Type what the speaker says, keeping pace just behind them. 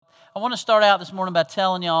I want to start out this morning by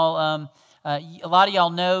telling y'all, a lot of y'all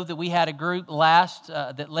know that we had a group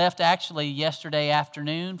that left actually yesterday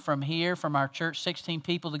afternoon from here, from our church, 16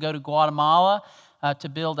 people to go to Guatemala to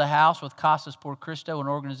build a house with Casas por Cristo, an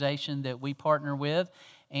organization that we partner with.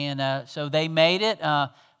 And so they made it.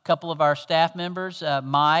 A couple of our staff members,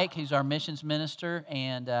 Mike, who's our missions minister,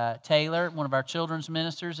 and Taylor, one of our children's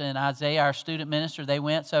ministers, and Isaiah, our student minister, they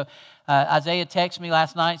went. So Isaiah texted me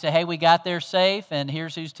last night and said, hey, we got there safe, and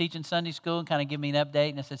here's who's teaching Sunday school, and kind of give me an update.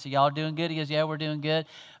 And I said, so y'all doing good? He goes, yeah, we're doing good.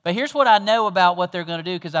 But here's what I know about what they're going to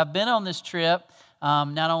do, because I've been on this trip,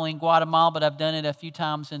 not only in Guatemala, but I've done it a few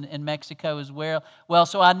times in Mexico as well. Well,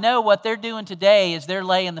 so I know what they're doing today is they're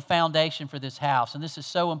laying the foundation for this house, and this is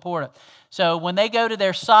so important. So when they go to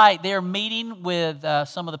their site, they're meeting with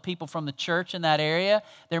some of the people from the church in that area.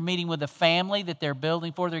 They're meeting with the family that they're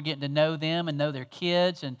building for. They're getting to know them and know their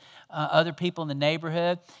kids and other people in the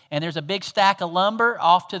neighborhood. And there's a big stack of lumber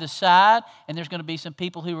off to the side, and there's going to be some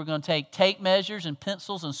people who are going to take tape measures and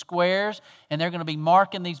pencils and squares, and they're going to be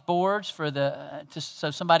marking these boards for so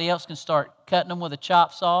somebody else can start cutting them with a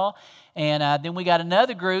chop saw. And then we got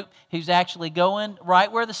another group who's actually going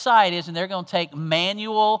right where the site is, and they're going to take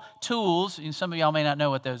manual tools. And some of y'all may not know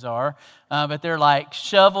what those are, but they're like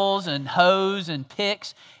shovels and hoes and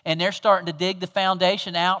picks, and they're starting to dig the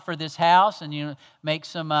foundation out for this house and make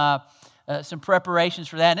some preparations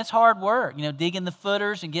for that. And it's hard work, digging the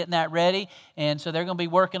footers and getting that ready. And so they're going to be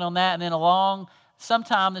working on that, and then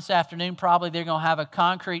sometime this afternoon, probably they're going to have a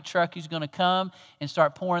concrete truck who's going to come and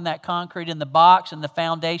start pouring that concrete in the box and the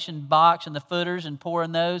foundation box and the footers and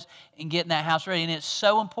pouring those and getting that house ready. And it's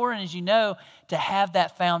so important, as you know, to have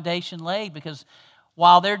that foundation laid, because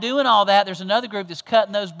while they're doing all that, there's another group that's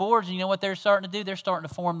cutting those boards, and you know what they're starting to do? They're starting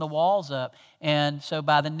to form the walls up. And so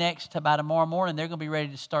by tomorrow morning, they're going to be ready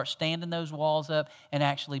to start standing those walls up and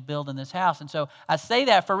actually building this house. And so I say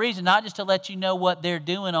that for a reason, not just to let you know what they're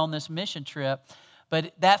doing on this mission trip,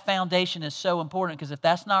 but that foundation is so important, because if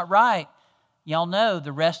that's not right, y'all know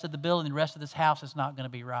the rest of the building, the rest of this house is not going to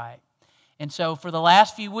be right. And so for the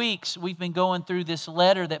last few weeks, we've been going through this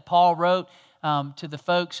letter that Paul wrote to the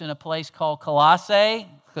folks in a place called Colossae,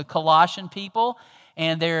 the Colossian people.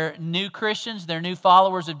 And they're new Christians, they're new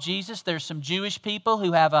followers of Jesus. There's some Jewish people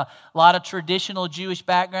who have a lot of traditional Jewish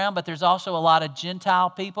background, but there's also a lot of Gentile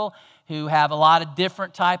people who have a lot of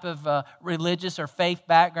different type of religious or faith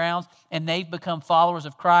backgrounds, and they've become followers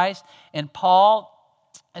of Christ. And Paul,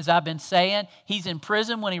 as I've been saying, he's in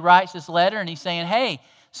prison when he writes this letter, and he's saying, hey,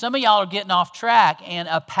 some of y'all are getting off track. And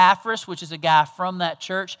Epaphras, which is a guy from that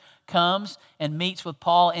church, comes and meets with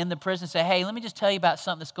Paul in the prison and say, hey, let me just tell you about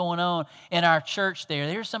something that's going on in our church there.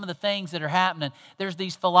 Here's some of the things that are happening. There's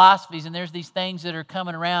these philosophies and there's these things that are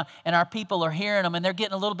coming around, and our people are hearing them, and they're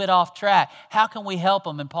getting a little bit off track. How can we help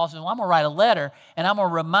them? And Paul says, well, I'm going to write a letter, and I'm going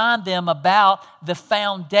to remind them about the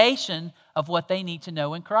foundation of what they need to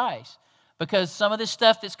know in Christ. Because some of the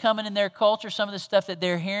stuff that's coming in their culture, some of the stuff that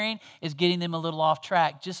they're hearing is getting them a little off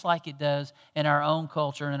track, just like it does in our own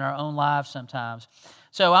culture and in our own lives sometimes.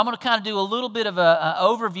 So I'm going to kind of do a little bit of an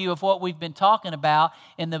overview of what we've been talking about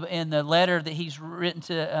in the letter that he's written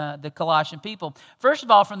to the Colossian people. First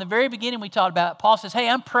of all, from the very beginning we talked about, Paul says, hey,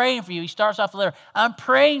 I'm praying for you. He starts off the letter, I'm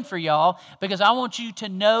praying for y'all because I want you to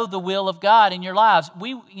know the will of God in your lives.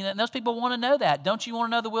 Those people want to know that. Don't you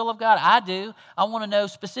want to know the will of God? I do. I want to know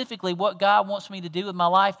specifically what God wants me to do with my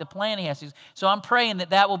life, the plan he has. So I'm praying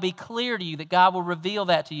that will be clear to you, that God will reveal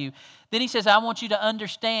that to you. Then he says, I want you to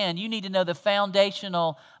understand, you need to know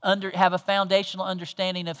have a foundational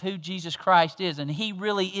understanding of who Jesus Christ is. And he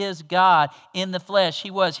really is God in the flesh.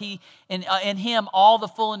 In him, all the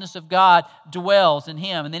fullness of God dwells in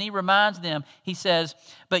him. And then he reminds them, he says,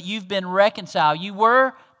 but you've been reconciled. You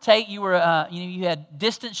had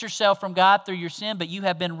distanced yourself from God through your sin, but you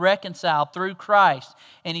have been reconciled through Christ.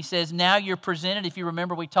 And he says, now you're presented, if you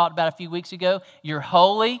remember we talked about a few weeks ago, you're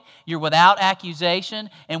holy, you're without accusation,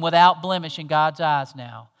 and without blemish in God's eyes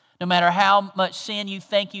now. No matter how much sin you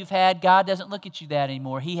think you've had, God doesn't look at you that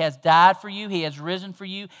anymore. He has died for you, he has risen for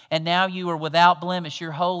you, and now you are without blemish.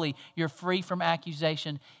 You're holy, you're free from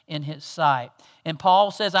accusation in his sight. And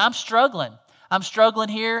Paul says, I'm struggling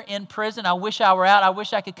here in prison. I wish I were out. I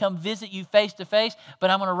wish I could come visit you face to face, but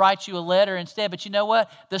I'm going to write you a letter instead. But you know what?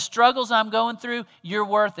 The struggles I'm going through, you're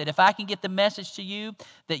worth it. If I can get the message to you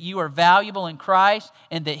that you are valuable in Christ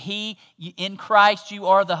and that in Christ you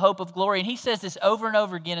are the hope of glory. And he says this over and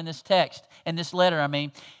over again in this text, in this letter,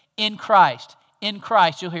 in Christ. in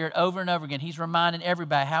Christ. You'll hear it over and over again. He's reminding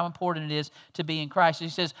everybody how important it is to be in Christ. He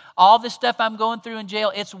says, all this stuff I'm going through in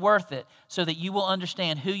jail, it's worth it so that you will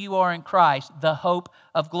understand who you are in Christ, the hope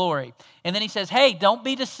of glory. And then he says, hey, don't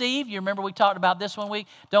be deceived. You remember we talked about this one week?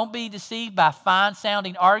 Don't be deceived by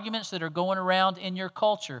fine-sounding arguments that are going around in your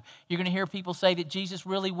culture. You're going to hear people say that Jesus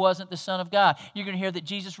really wasn't the Son of God. You're going to hear that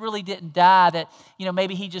Jesus really didn't die, that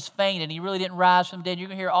maybe he just fainted and he really didn't rise from the dead. You're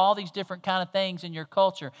going to hear all these different kind of things in your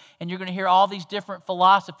culture. And you're going to hear all these different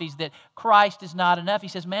philosophies that Christ is not enough. He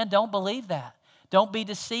says, man, don't believe that. Don't be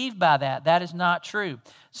deceived by that. That is not true.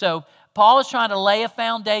 So Paul is trying to lay a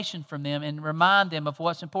foundation from them and remind them of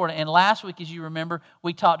what's important. And last week, as you remember,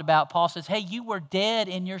 we talked about, Paul says, hey, you were dead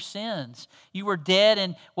in your sins. You were dead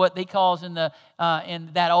in what he calls in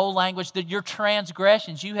that old language, that your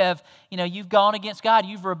transgressions. You've gone against God.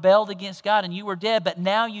 You've rebelled against God, and you were dead. But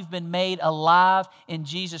now you've been made alive in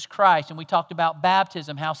Jesus Christ. And we talked about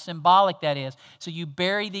baptism, how symbolic that is. So you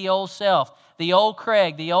bury the old self, the old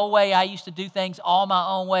Craig, the old way I used to do things all my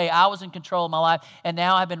own way. I was in control of my life, and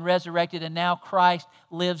now I've been resurrected, and now Christ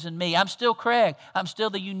lives in me. I'm still Craig. I'm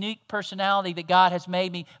still the unique personality that God has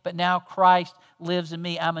made me, but now Christ lives in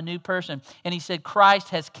me. I'm a new person. And he said Christ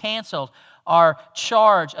has canceled our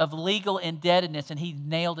charge of legal indebtedness, and he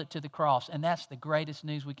nailed it to the cross. And that's the greatest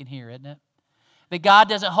news we can hear, isn't it? That God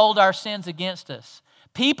doesn't hold our sins against us.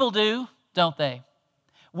 People do, don't they?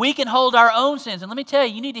 We can hold our own sins. And let me tell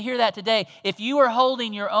you, you need to hear that today. If you are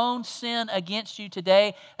holding your own sin against you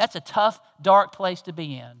today, that's a tough, dark place to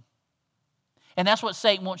be in. And that's what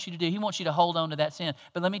Satan wants you to do. He wants you to hold on to that sin.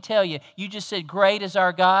 But let me tell you, you just said, great is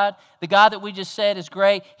our God. The God that we just said is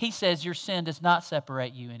great. He says your sin does not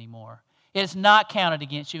separate you anymore. It is not counted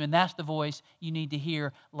against you, and that's the voice you need to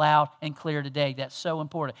hear loud and clear today. That's so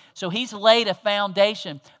important. So he's laid a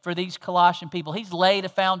foundation for these Colossian people. He's laid a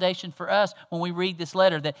foundation for us when we read this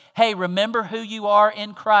letter that, hey, remember who you are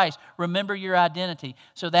in Christ. Remember your identity.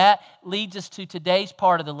 So that leads us to today's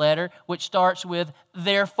part of the letter, which starts with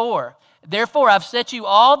therefore. Therefore, I've set you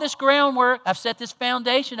all this groundwork. I've set this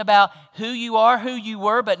foundation about who you are, who you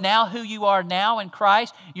were, but now who you are now in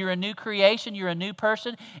Christ. You're a new creation. You're a new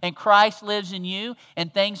person, and Christ lives in you,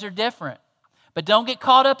 and things are different. But don't get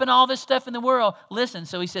caught up in all this stuff in the world. Listen,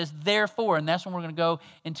 so he says, therefore, and that's when we're going to go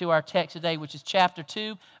into our text today, which is chapter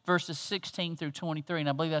 2, verses 16 through 23, and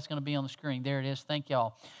I believe that's going to be on the screen. There it is. Thank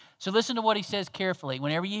y'all. So listen to what he says carefully.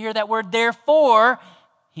 Whenever you hear that word, therefore,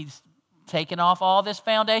 he's taken off all this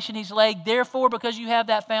foundation he's laid. Therefore, because you have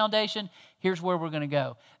that foundation, here's where we're going to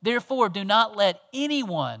go. Therefore, do not let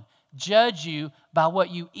anyone judge you by what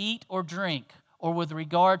you eat or drink, or with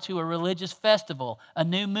regard to a religious festival, a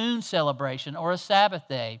new moon celebration, or a Sabbath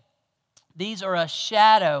day. These are a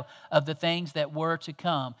shadow of the things that were to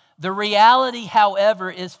come. The reality, however,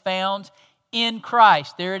 is found in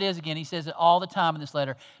Christ. There it is again. He says it all the time in this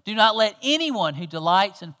letter. Do not let anyone who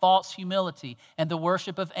delights in false humility and the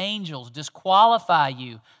worship of angels disqualify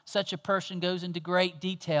you. Such a person goes into great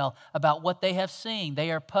detail about what they have seen.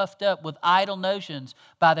 They are puffed up with idle notions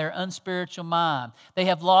by their unspiritual mind. They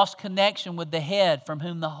have lost connection with the head, from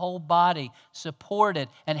whom the whole body, supported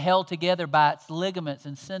and held together by its ligaments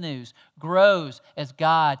and sinews, grows as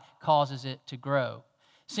God causes it to grow.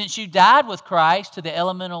 Since you died with Christ to the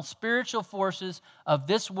elemental spiritual forces of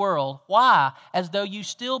this world, why, as though you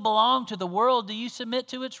still belong to the world, do you submit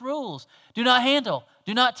to its rules? Do not handle,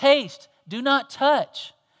 do not taste, do not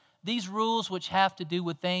touch. These rules, which have to do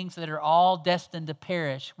with things that are all destined to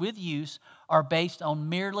perish with use, are based on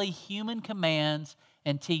merely human commands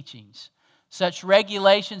and teachings. Such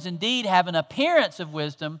regulations indeed have an appearance of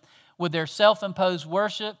wisdom with their self-imposed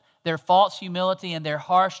worship, their false humility, and their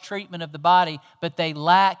harsh treatment of the body, but they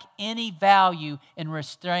lack any value in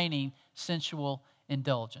restraining sensual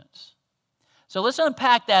indulgence. So let's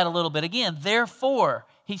unpack that a little bit. Again, therefore,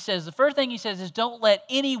 he says, the first thing he says is don't let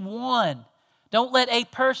anyone, don't let a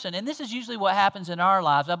person, and this is usually what happens in our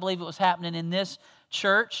lives. I believe it was happening in this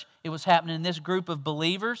church. It was happening in this group of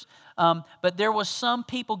believers. But there was some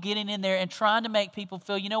people getting in there and trying to make people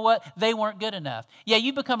feel, you know what, they weren't good enough. Yeah,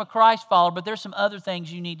 you become a Christ follower, but there's some other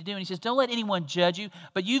things you need to do. And he says, don't let anyone judge you,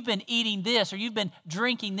 but you've been eating this, or you've been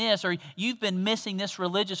drinking this, or you've been missing this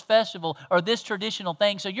religious festival, or this traditional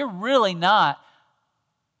thing, so you're really not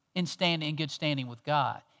in good standing with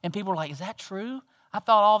God. And people are like, is that true? I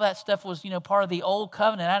thought all that stuff was, part of the old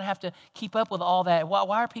covenant. I'd have to keep up with all that.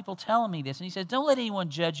 Why are people telling me this? And he says, don't let anyone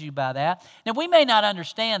judge you by that. Now, we may not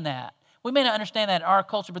understand that. We may not understand that in our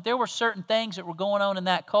culture, but there were certain things that were going on in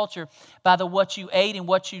that culture by what you ate and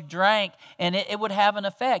what you drank, and it would have an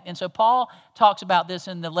effect. And so Paul talks about this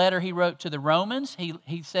in the letter he wrote to the Romans.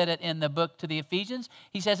 He said it in the book to the Ephesians.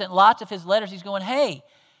 He says it in lots of his letters. He's going, hey,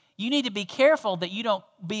 You need to be careful that you don't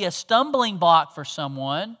be a stumbling block for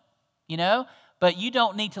someone, but you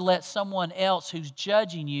don't need to let someone else who's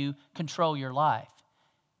judging you control your life.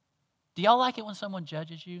 Do y'all like it when someone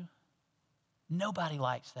judges you? Nobody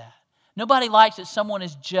likes that. Nobody likes that someone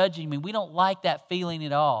is judging me. We don't like that feeling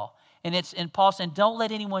at all. And Paul saying, don't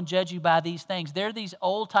let anyone judge you by these things. They're these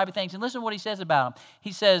old type of things. And listen to what he says about them.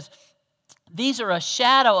 He says, these are a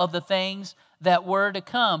shadow of the things that were to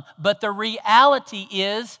come. But the reality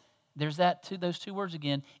is, there's those two words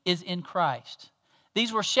again, is in Christ.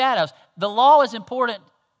 These were shadows. The law is important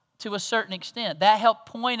to a certain extent. That helped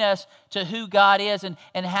point us to who God is and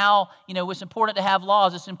how, it's important to have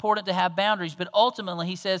laws. It's important to have boundaries. But ultimately,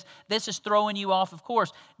 he says, this is throwing you off of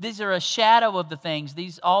course. These are a shadow of the things.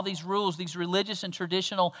 All these rules, these religious and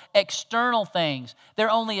traditional external things,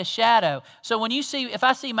 they're only a shadow. So if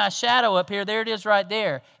I see my shadow up here, there it is right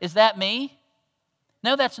there. Is that me?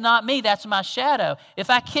 No, that's not me. That's my shadow. If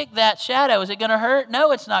I kick that shadow, is it going to hurt?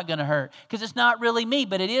 No, it's not going to hurt because it's not really me,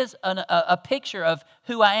 but it is a picture of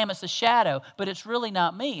who I am. It's a shadow, but it's really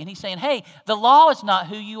not me. And he's saying, hey, the law is not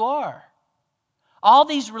who you are. All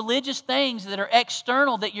these religious things that are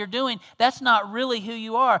external that you're doing, that's not really who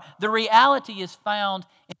you are. The reality is found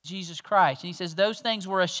in Jesus Christ. And he says those things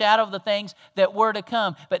were a shadow of the things that were to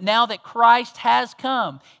come. But now that Christ has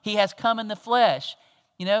come, he has come in the flesh.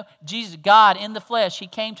 Jesus, God in the flesh, he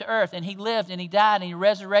came to earth and he lived and he died and he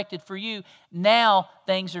resurrected for you. Now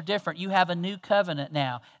things are different. You have a new covenant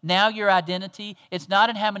now. Now your identity, it's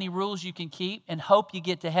not in how many rules you can keep and hope you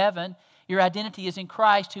get to heaven. Your identity is in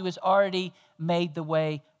Christ who has already made the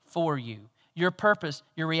way for you. Your purpose,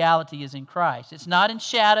 your reality is in Christ. It's not in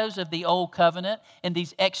shadows of the old covenant and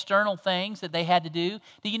these external things that they had to do.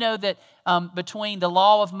 Do you know that between the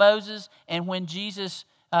law of Moses and when Jesus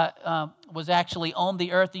was actually on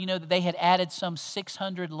the earth, that they had added some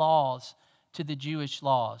 600 laws to the Jewish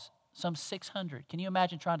laws. Some 600. Can you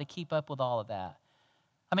imagine trying to keep up with all of that?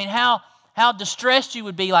 I mean, how distressed you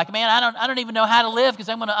would be. Like, man, I don't even know how to live because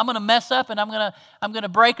I'm gonna mess up and I'm gonna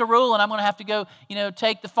break a rule and I'm gonna have to go,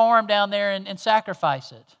 take the farm down there and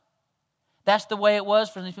sacrifice it. That's the way it was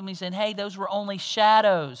for these people. Saying, hey, those were only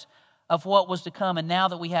shadows of what was to come, and now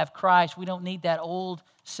that we have Christ, we don't need that old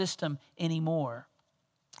system anymore.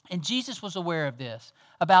 And Jesus was aware of this,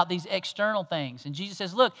 about these external things. And Jesus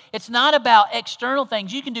says, look, it's not about external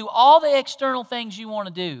things. You can do all the external things you want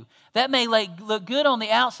to do. That may look good on the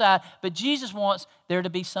outside, but Jesus wants there to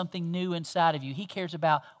be something new inside of you. He cares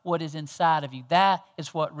about what is inside of you. That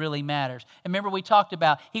is what really matters. And remember we talked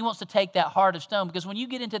about, he wants to take that heart of stone, because when you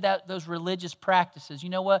get into those religious practices, you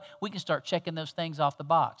know what? We can start checking those things off the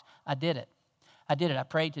box. I did it. I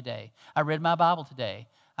prayed today. I read my Bible today.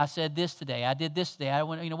 I said this today. I did this today. I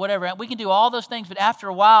went, whatever. We can do all those things, but after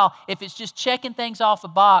a while, if it's just checking things off a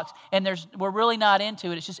box and we're really not into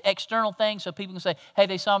it, it's just external things so people can say, hey,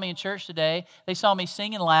 they saw me in church today. They saw me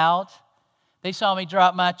singing loud. They saw me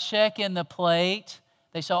drop my check in the plate.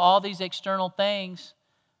 They saw all these external things.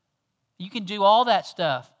 You can do all that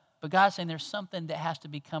stuff, but God's saying there's something that has to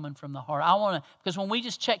be coming from the heart. Because when we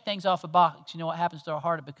just check things off a box, you know what happens to our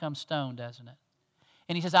heart? It becomes stone, doesn't it?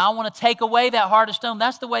 And he says, I want to take away that heart of stone.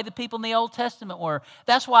 That's the way the people in the Old Testament were.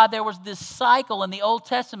 That's why there was this cycle in the Old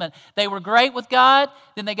Testament. They were great with God,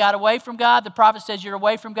 then they got away from God. The prophet says, you're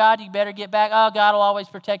away from God, you better get back. Oh, God will always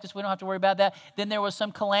protect us. We don't have to worry about that. Then there was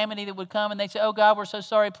some calamity that would come, and they'd say, oh, God, we're so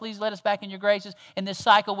sorry. Please let us back in your graces. And this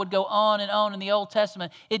cycle would go on and on in the Old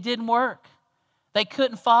Testament. It didn't work. They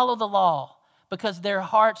couldn't follow the law, because their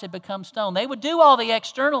hearts had become stone. They would do all the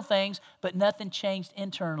external things, but nothing changed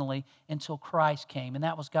internally until Christ came. And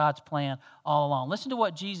that was God's plan all along. Listen to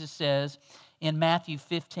what Jesus says in Matthew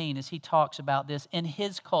 15 as he talks about this in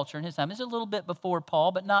his culture, in his time. This is a little bit before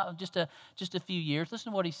Paul, but not just a few years.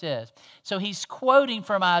 Listen to what he says. So he's quoting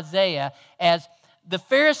from Isaiah as the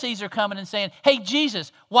Pharisees are coming and saying, hey,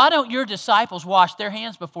 Jesus, why don't your disciples wash their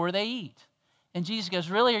hands before they eat? And Jesus goes,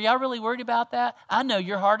 really? Are y'all really worried about that? I know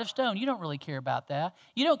your heart of stone. You don't really care about that.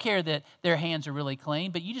 You don't care that their hands are really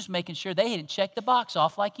clean, but you just making sure they didn't check the box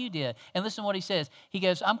off like you did. And listen to what he says. He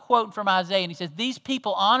goes, I'm quoting from Isaiah, and he says, these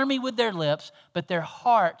people honor me with their lips, but their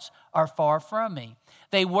hearts are far from me.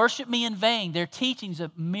 They worship me in vain. Their teachings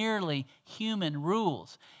are merely human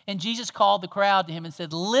rules. And Jesus called the crowd to him and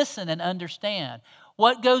said, listen and understand.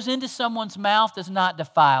 What goes into someone's mouth does not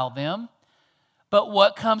defile them, but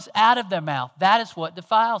what comes out of their mouth, that is what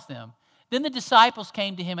defiles them. Then the disciples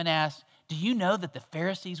came to him and asked, do you know that the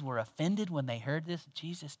Pharisees were offended when they heard this?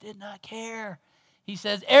 Jesus did not care. He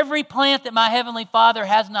says, every plant that my heavenly Father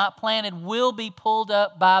has not planted will be pulled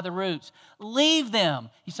up by the roots. Leave them.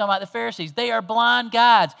 He's talking about the Pharisees. They are blind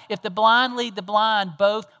guides. If the blind lead the blind,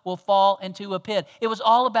 both will fall into a pit. It was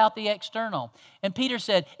all about the external. And Peter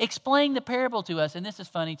said, explain the parable to us. And this is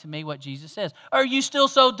funny to me what Jesus says. Are you still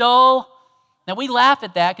so dull? Now we laugh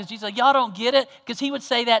at that because Jesus is like, y'all don't get it? Because he would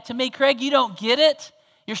say that to me. Craig, you don't get it?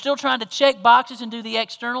 You're still trying to check boxes and do the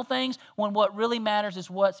external things when what really matters is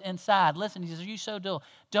what's inside. Listen, he says, are you so dull?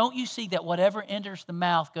 Don't you see that whatever enters the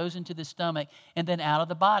mouth goes into the stomach and then out of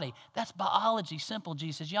the body? That's biology, simple,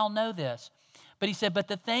 Jesus says. Y'all know this. But he said, but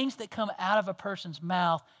the things that come out of a person's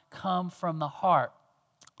mouth come from the heart,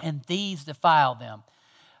 and these defile them.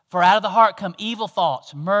 For out of the heart come evil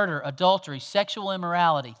thoughts, murder, adultery, sexual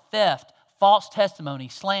immorality, theft, false testimony,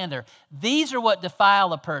 slander. These are what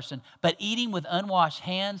defile a person, but eating with unwashed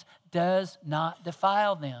hands does not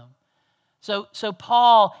defile them. So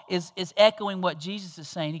Paul is echoing what Jesus is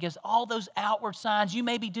saying. He goes, all those outward signs, you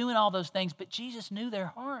may be doing all those things, but Jesus knew their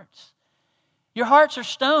hearts. Your hearts are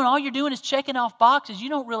stone. All you're doing is checking off boxes. You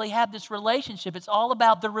don't really have this relationship. It's all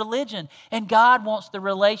about the religion, and God wants the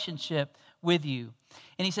relationship with you.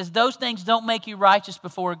 And he says, those things don't make you righteous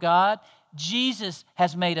before God. Jesus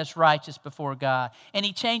has made us righteous before God, and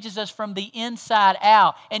he changes us from the inside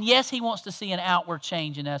out. And yes, he wants to see an outward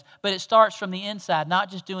change in us, but it starts from the inside, not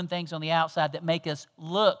just doing things on the outside that make us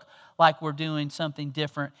look like we're doing something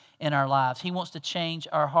different in our lives. He wants to change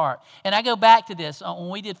our heart. And I go back to this when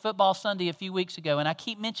we did Football Sunday a few weeks ago, and I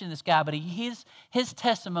keep mentioning this guy, but his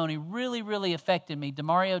testimony really, really affected me,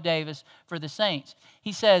 Demario Davis for the Saints.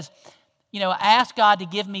 He says, I asked God to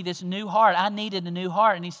give me this new heart. I needed a new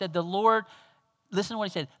heart. And he said, the Lord, listen to what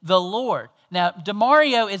he said, the Lord. Now,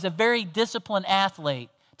 Demario is a very disciplined athlete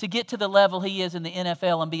to get to the level he is in the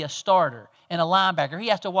NFL and be a starter and a linebacker. He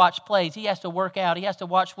has to watch plays. He has to work out. He has to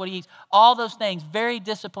watch what he eats. All those things. Very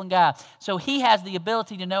disciplined guy. So he has the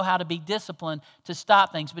ability to know how to be disciplined to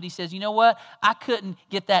stop things. But he says, you know what? I couldn't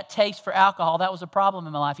get that taste for alcohol. That was a problem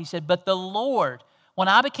in my life. He said, but the Lord, when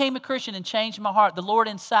I became a Christian and changed my heart, the Lord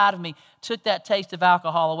inside of me took that taste of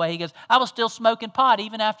alcohol away. He goes, I was still smoking pot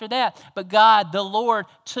even after that. But God, the Lord,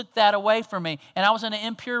 took that away from me. And I was in an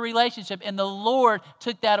impure relationship, and the Lord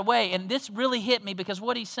took that away. And this really hit me because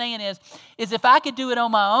what he's saying is if I could do it on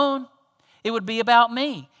my own, it would be about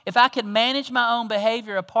me. If I could manage my own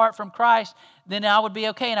behavior apart from Christ, then I would be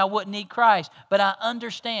okay and I wouldn't need Christ. But I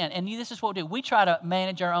understand, and this is what we do. We try to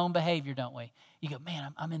manage our own behavior, don't we? You go,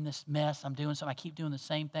 man, I'm in this mess. I'm doing something. I keep doing the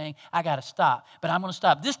same thing. I got to stop. But I'm going to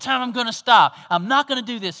stop. This time I'm going to stop. I'm not going to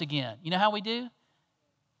do this again. You know how we do?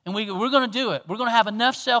 And we're going to do it. We're going to have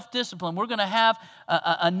enough self-discipline. We're going to have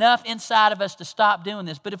enough inside of us to stop doing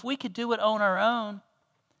this. But if we could do it on our own,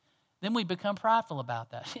 then we become prideful about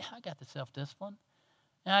that. Yeah, I got the self-discipline.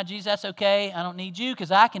 Jesus, that's okay. I don't need you because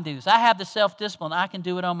I can do this. I have the self-discipline. I can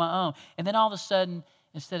do it on my own. And then all of a sudden,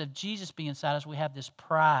 instead of Jesus being inside us, we have this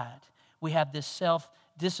pride. We have this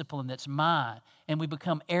self-discipline that's mine. And we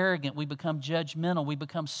become arrogant. We become judgmental. We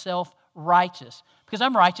become self-righteous. Because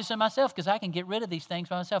I'm righteous in myself because I can get rid of these things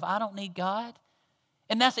by myself. I don't need God.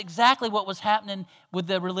 And that's exactly what was happening with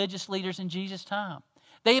the religious leaders in Jesus' time.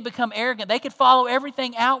 They had become arrogant. They could follow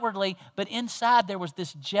everything outwardly, but inside there was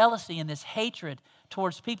this jealousy and this hatred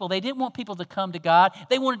towards people. They didn't want people to come to God.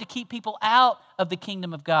 They wanted to keep people out of the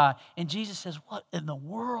kingdom of God. And Jesus says, what in the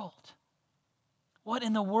world? What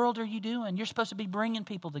in the world are you doing? You're supposed to be bringing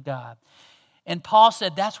people to God. And Paul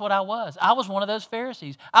said, that's what I was. I was one of those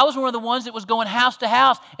Pharisees. I was one of the ones that was going house to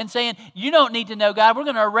house and saying, you don't need to know God. We're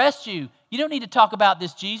going to arrest you. You don't need to talk about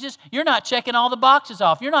this Jesus. You're not checking all the boxes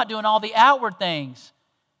off. You're not doing all the outward things.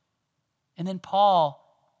 And then Paul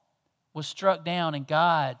was struck down and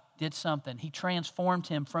God did something. He transformed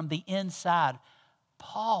him from the inside.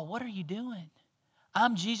 Paul, what are you doing?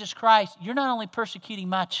 I'm Jesus Christ. You're not only persecuting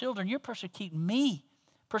my children, you're persecuting me.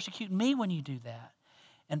 Persecute me when you do that.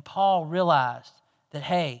 And Paul realized that,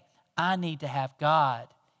 hey, I need to have God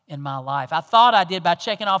in my life. I thought I did by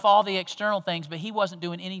checking off all the external things, but he wasn't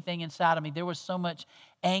doing anything inside of me. There was so much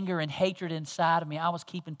anger and hatred inside of me. I was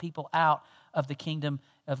keeping people out of the kingdom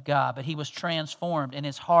of God. But he was transformed and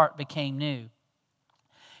his heart became new.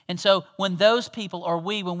 And so when those people, or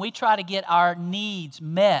when we try to get our needs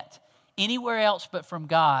met anywhere else but from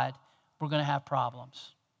God, we're going to have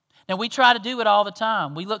problems. Now, we try to do it all the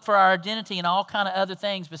time. We look for our identity in all kind of other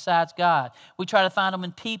things besides God. We try to find them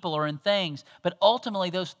in people or in things. But ultimately,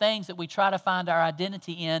 those things that we try to find our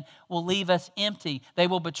identity in will leave us empty. They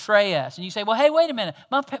will betray us. And you say, well, hey, wait a minute.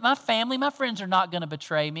 My family, my friends are not going to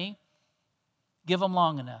betray me. Give them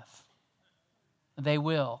long enough. They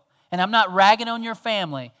will. And I'm not ragging on your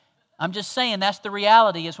family. I'm just saying that's the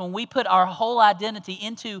reality, is when we put our whole identity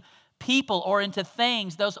into people or into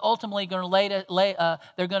things, those ultimately going to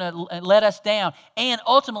they're going to let us down. And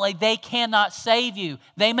ultimately, they cannot save you.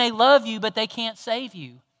 They may love you, but they can't save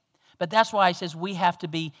you. But that's why he says we have to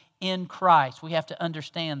be in Christ. We have to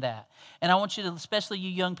understand that. And I want you to, especially you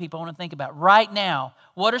young people, I want to think about right now,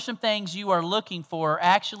 what are some things you are looking for or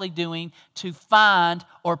actually doing to find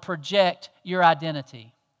or project your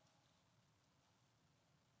identity?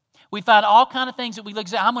 We find all kinds of things that we look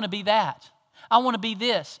at. I'm going to be that. I want to be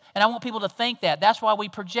this. And I want people to think that. That's why we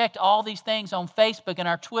project all these things on Facebook and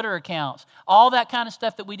our Twitter accounts. All that kind of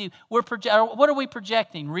stuff that we do. What are we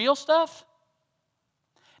projecting? Real stuff?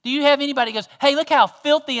 Do you have anybody who goes, hey, look how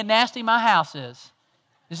filthy and nasty my house is?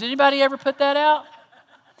 Does anybody ever put that out?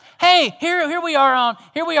 Hey, here we are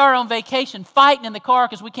on vacation, fighting in the car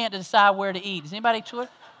because we can't decide where to eat. Does anybody Twitter?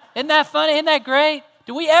 Isn't that funny? Isn't that great?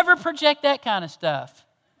 Do we ever project that kind of stuff?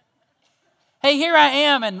 Hey, here I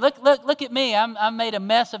am, and look at me. I made a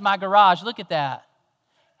mess of my garage. Look at that.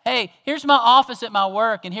 Hey, here's my office at my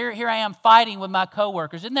work, and here I am fighting with my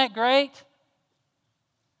coworkers. Isn't that great?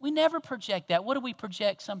 We never project that. What do we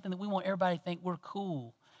project? Something that we want everybody to think we're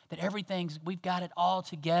cool, that we've got it all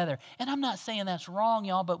together. And I'm not saying that's wrong,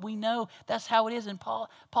 y'all, but we know that's how it is. And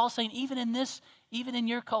Paul's saying even in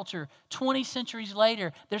your culture, 20 centuries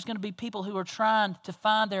later, there's going to be people who are trying to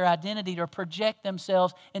find their identity or project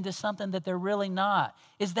themselves into something that they're really not.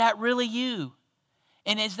 Is that really you?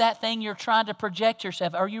 And is that thing you're trying to project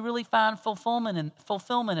yourself? Are you really finding fulfillment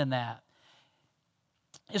in that?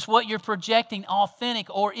 Is what you're projecting authentic,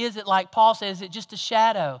 or is it, like Paul says, is it just a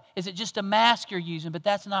shadow? Is it just a mask you're using, but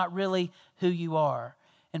that's not really who you are?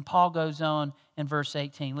 And Paul goes on in verse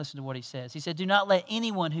 18. Listen to what he says. He said, do not let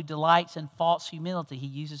anyone who delights in false humility, he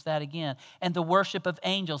uses that again, and the worship of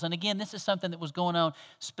angels. And again, this is something that was going on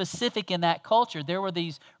specific in that culture. There were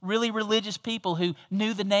these really religious people who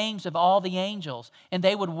knew the names of all the angels, and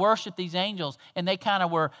they would worship these angels, and they kind of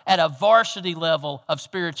were at a varsity level of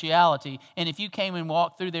spirituality. And if you came and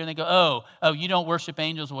walked through there and they go, oh, you don't worship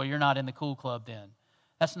angels? Well, you're not in the cool club then.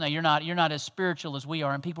 You're not as spiritual as we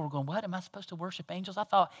are. And people were going, what? Am I supposed to worship angels? I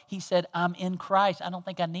thought he said, I'm in Christ. I don't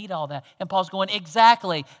think I need all that. And Paul's going,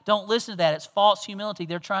 exactly. Don't listen to that. It's false humility.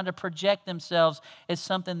 They're trying to project themselves as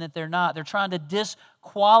something that they're not. They're trying to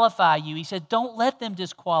disqualify you. He said, don't let them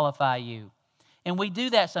disqualify you. And we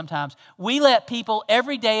do that sometimes. We let people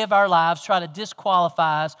every day of our lives try to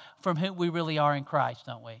disqualify us from who we really are in Christ,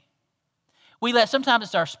 don't we? Sometimes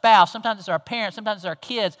it's our spouse, sometimes it's our parents, sometimes it's our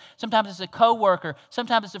kids, sometimes it's a coworker,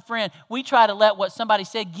 sometimes it's a friend. We try to let what somebody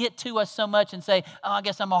said get to us so much and say, oh, I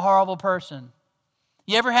guess I'm a horrible person.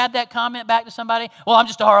 You ever had that comment back to somebody? Well, I'm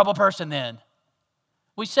just a horrible person then.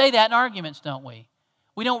 We say that in arguments, don't we?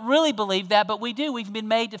 We don't really believe that, but we do. We've been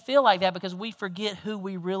made to feel like that because we forget who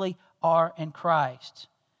we really are in Christ.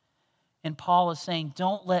 And Paul is saying,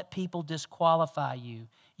 don't let people disqualify you.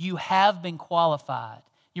 You have been qualified.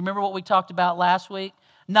 You remember what we talked about last week?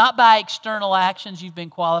 Not by external actions you've been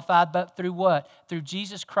qualified, but through what? Through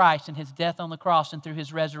Jesus Christ and his death on the cross and through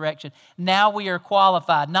his resurrection. Now we are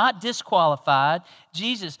qualified, not disqualified.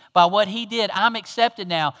 Jesus, by what he did, I'm accepted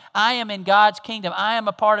now. I am in God's kingdom. I am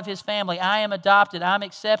a part of his family. I am adopted. I'm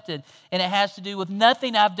accepted. And it has to do with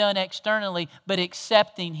nothing I've done externally, but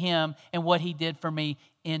accepting him and what he did for me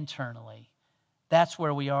internally. That's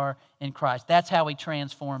where we are in Christ. That's how he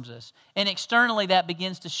transforms us. And externally, that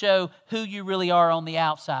begins to show who you really are on the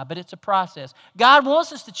outside. But it's a process. God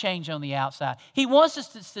wants us to change on the outside. He wants us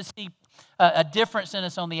to see a difference in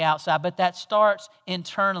us on the outside. But that starts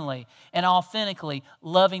internally and authentically,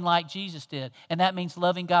 loving like Jesus did. And that means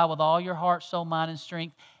loving God with all your heart, soul, mind, and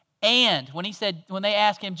strength. And when they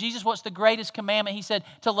asked him, Jesus, what's the greatest commandment? He said,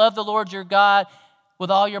 to love the Lord your God with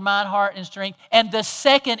all your mind, heart, and strength. And the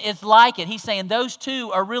second is like it. He's saying those two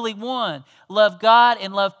are really one. Love God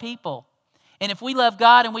and love people. And if we love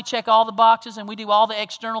God and we check all the boxes and we do all the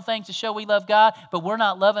external things to show we love God, but we're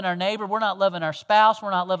not loving our neighbor, we're not loving our spouse, we're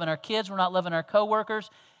not loving our kids, we're not loving our coworkers,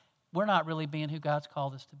 we're not really being who God's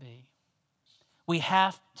called us to be. We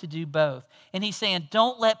have to do both. And he's saying,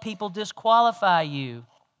 don't let people disqualify you.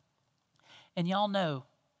 And y'all know,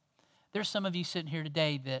 there's some of you sitting here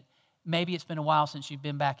today that maybe it's been a while since you've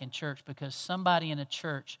been back in church because somebody in a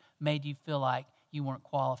church made you feel like you weren't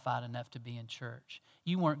qualified enough to be in church.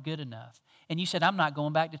 You weren't good enough. And you said, I'm not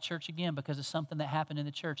going back to church again because of something that happened in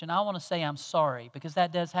the church. And I want to say I'm sorry because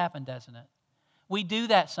that does happen, doesn't it? We do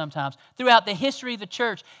that sometimes. Throughout the history of the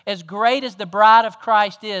church, as great as the bride of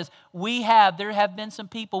Christ is, there have been some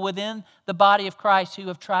people within the body of Christ who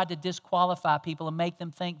have tried to disqualify people and make them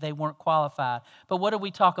think they weren't qualified. But what did we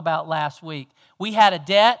talk about last week? We had a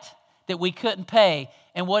debt that we couldn't pay.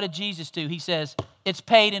 And what did Jesus do? He says, it's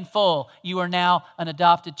paid in full. You are now an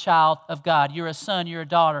adopted child of God. You're a son, you're a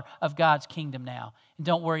daughter of God's kingdom now. And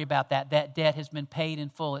don't worry about that. That debt has been paid in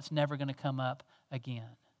full. It's never going to come up again.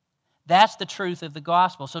 That's the truth of the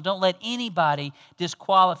gospel. So don't let anybody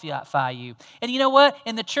disqualify you. And you know what?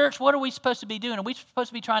 In the church, what are we supposed to be doing? Are we supposed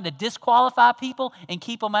to be trying to disqualify people and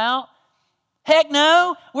keep them out? Heck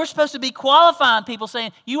no. We're supposed to be qualifying people,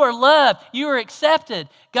 saying, you are loved, you are accepted.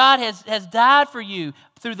 God has died for you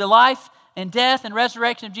through the life and death and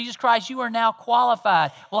resurrection of Jesus Christ. You are now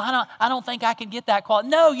qualified. Well, I don't think I can get that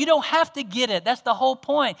qualified. No, you don't have to get it. That's the whole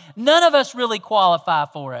point. None of us really qualify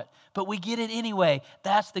for it, but we get it anyway.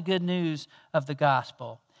 That's the good news of the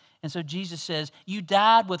gospel. And so Jesus says, you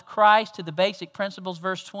died with Christ to the basic principles,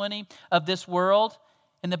 verse 20, of this world.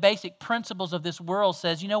 And the basic principles of this world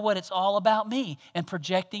says, you know what? It's all about me and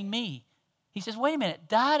projecting me. He says, wait a minute,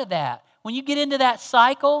 die to that. When you get into that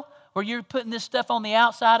cycle where you're putting this stuff on the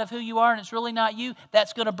outside of who you are and it's really not you,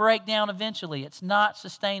 that's going to break down eventually. It's not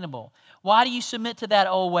sustainable. Why do you submit to that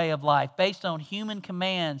old way of life based on human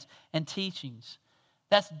commands and teachings?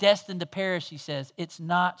 That's destined to perish, he says. It's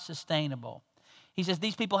not sustainable. He says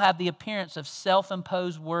these people have the appearance of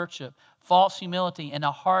self-imposed worship, false humility, and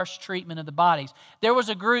a harsh treatment of the bodies. There was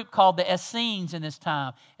a group called the Essenes in this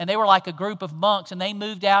time, and they were like a group of monks, and they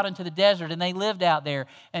moved out into the desert, and they lived out there.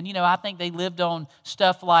 And, I think they lived on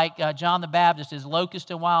stuff like John the Baptist, his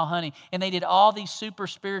locust and wild honey, and they did all these super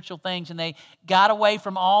spiritual things, and they got away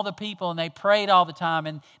from all the people, and they prayed all the time,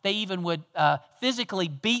 and they even would physically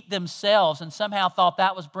beat themselves, and somehow thought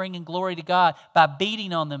that was bringing glory to God by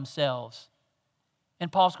beating on themselves.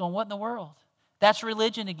 And Paul's going, what in the world? That's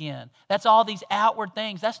religion again. That's all these outward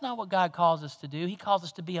things. That's not what God calls us to do. He calls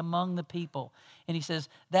us to be among the people. And he says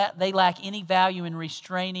that they lack any value in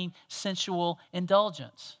restraining sensual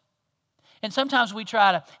indulgence. And sometimes we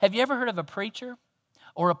try to, have you ever heard of a preacher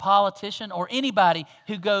or a politician or anybody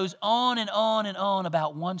who goes on and on and on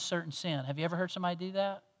about one certain sin? Have you ever heard somebody do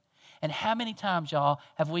that? And how many times, y'all,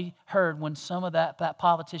 have we heard when some of that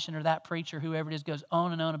politician or that preacher, whoever it is, goes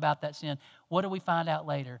on and on about that sin? What do we find out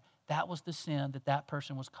later? That was the sin that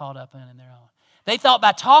person was caught up in their own. They thought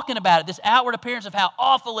by talking about it, this outward appearance of how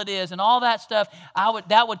awful it is and all that stuff,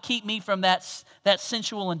 that would keep me from that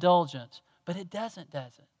sensual indulgence. But it doesn't,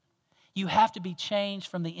 does it? You have to be changed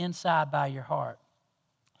from the inside by your heart.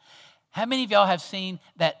 How many of y'all have seen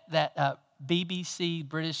that BBC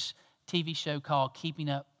British TV show called Keeping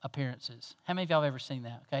Up Appearances? How many of y'all have ever seen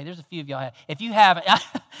that? Okay, there's a few of y'all have. If you haven't,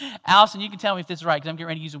 Allison, you can tell me if this is right, because I'm getting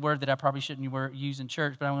ready to use a word that I probably shouldn't use in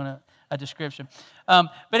church, but I'm going to a description. But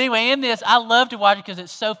anyway, in this, I love to watch it because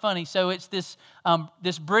it's so funny. So it's this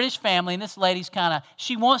British family, and this lady's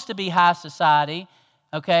she wants to be high society,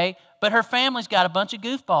 okay, but her family's got a bunch of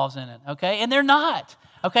goofballs in it, okay, and they're not.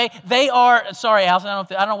 Okay, they are, sorry, Allison, I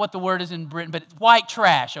don't know what the word is in Britain, but it's white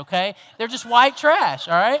trash, okay? They're just white trash,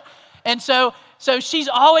 all right? And so she's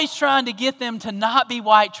always trying to get them to not be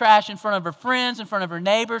white trash in front of her friends, in front of her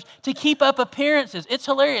neighbors, to keep up appearances. It's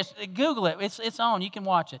hilarious. Google it. It's on. You can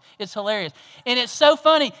watch it. It's hilarious. And it's so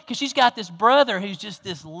funny because she's got this brother who's just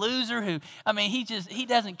this loser he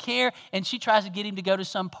doesn't care. And she tries to get him to go to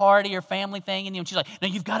some party or family thing. And she's like, no,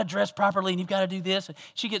 you've got to dress properly and you've got to do this. And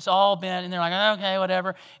she gets all bent and they're like, okay,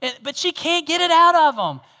 whatever. But she can't get it out of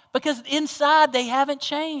them because inside they haven't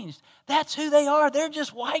changed. That's who they are. They're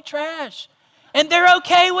just white trash. And they're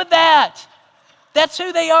okay with that. That's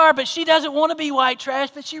who they are, but she doesn't want to be white trash,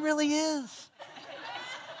 but she really is.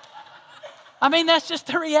 That's just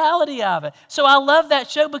the reality of it. So I love that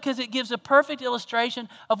show because it gives a perfect illustration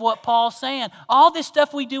of what Paul's saying. All this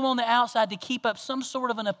stuff we do on the outside to keep up some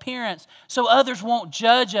sort of an appearance so others won't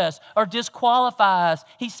judge us or disqualify us.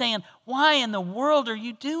 He's saying, why in the world are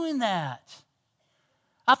you doing that?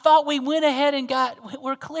 I thought we went ahead and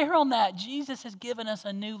we're clear on that. Jesus has given us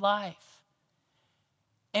a new life.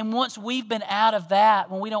 And once we've been out of that,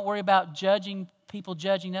 when we don't worry about people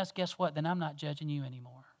judging us, guess what? Then I'm not judging you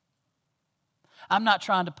anymore. I'm not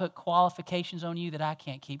trying to put qualifications on you that I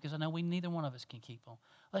can't keep because I know neither one of us can keep them.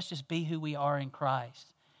 Let's just be who we are in Christ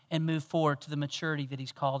and move forward to the maturity that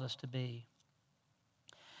He's called us to be.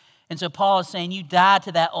 And so Paul is saying you died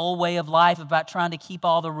to that old way of life about trying to keep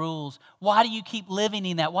all the rules. Why do you keep living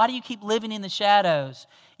in that? Why do you keep living in the shadows?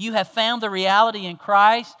 You have found the reality in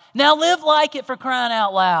Christ. Now live like it, for crying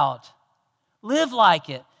out loud. Live like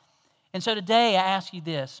it. And so today I ask you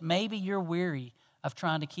this. Maybe you're weary of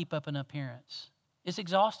trying to keep up an appearance. It's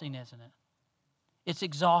exhausting, isn't it? It's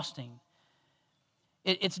exhausting.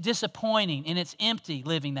 It's disappointing and it's empty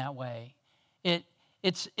living that way.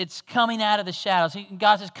 It's coming out of the shadows.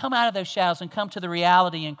 God says, come out of those shadows and come to the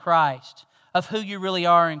reality in Christ of who you really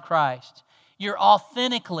are in Christ. You're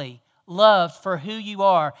authentically loved for who you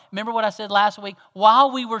are. Remember what I said last week?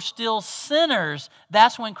 While we were still sinners,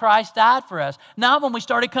 that's when Christ died for us. Not when we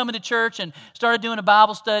started coming to church and started doing a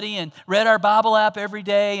Bible study and read our Bible app every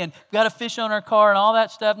day and got a fish on our car and all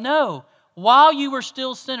that stuff. No. While you were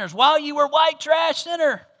still sinners, while you were white trash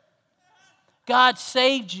sinner, God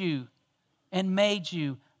saved you and made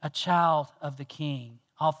you a child of the King,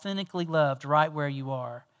 authentically loved right where you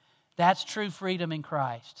are. That's true freedom in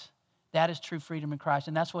Christ. That is true freedom in Christ,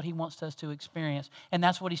 and that's what He wants us to experience. And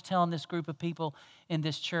that's what He's telling this group of people in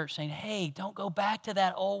this church, saying, hey, don't go back to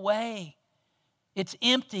that old way. It's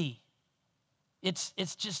empty. It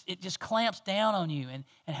just clamps down on you and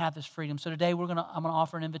have this freedom. So today I'm gonna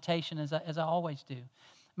offer an invitation as I always do.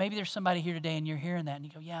 Maybe there's somebody here today and you're hearing that and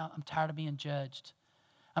you go, yeah, I'm tired of being judged.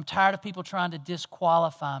 I'm tired of people trying to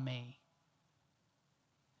disqualify me.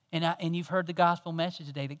 And you've heard the gospel message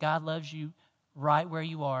today that God loves you right where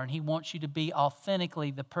you are, and He wants you to be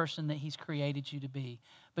authentically the person that He's created you to be.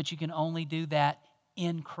 But you can only do that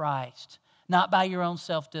in Christ, not by your own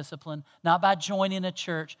self-discipline, not by joining a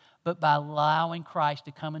church, but by allowing Christ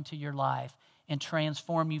to come into your life and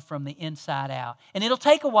transform you from the inside out. And it'll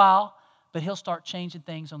take a while, but He'll start changing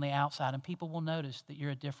things on the outside, and people will notice that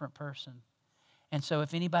you're a different person. And so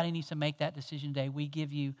if anybody needs to make that decision today, we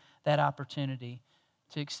give you that opportunity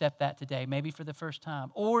to accept that today, maybe for the first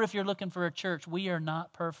time. Or if you're looking for a church, we are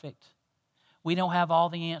not perfect. We don't have all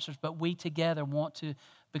the answers, but we together want to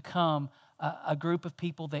become a group of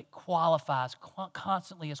people that qualifies,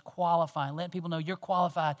 constantly is qualifying, letting people know you're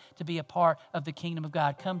qualified to be a part of the kingdom of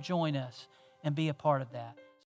God. Come join us and be a part of that.